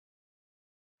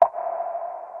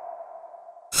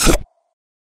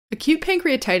Acute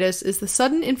pancreatitis is the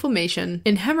sudden inflammation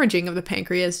and hemorrhaging of the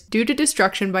pancreas due to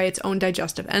destruction by its own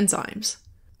digestive enzymes,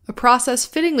 a process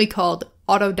fittingly called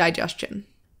autodigestion.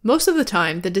 Most of the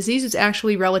time, the disease is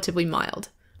actually relatively mild,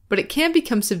 but it can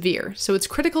become severe, so it's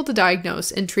critical to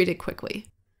diagnose and treat it quickly.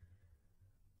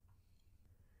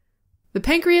 The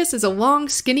pancreas is a long,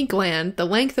 skinny gland the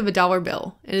length of a dollar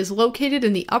bill and is located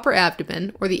in the upper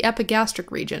abdomen or the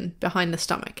epigastric region behind the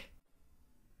stomach.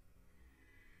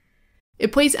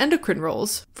 It plays endocrine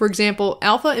roles. For example,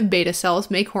 alpha and beta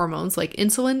cells make hormones like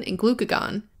insulin and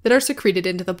glucagon that are secreted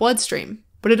into the bloodstream,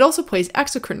 but it also plays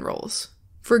exocrine roles.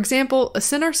 For example,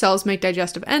 acinar cells make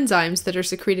digestive enzymes that are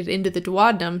secreted into the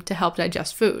duodenum to help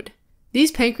digest food.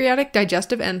 These pancreatic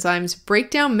digestive enzymes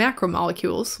break down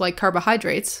macromolecules like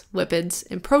carbohydrates, lipids,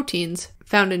 and proteins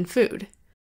found in food.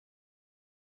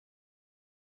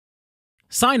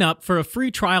 Sign up for a free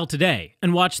trial today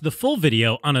and watch the full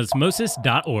video on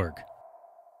osmosis.org.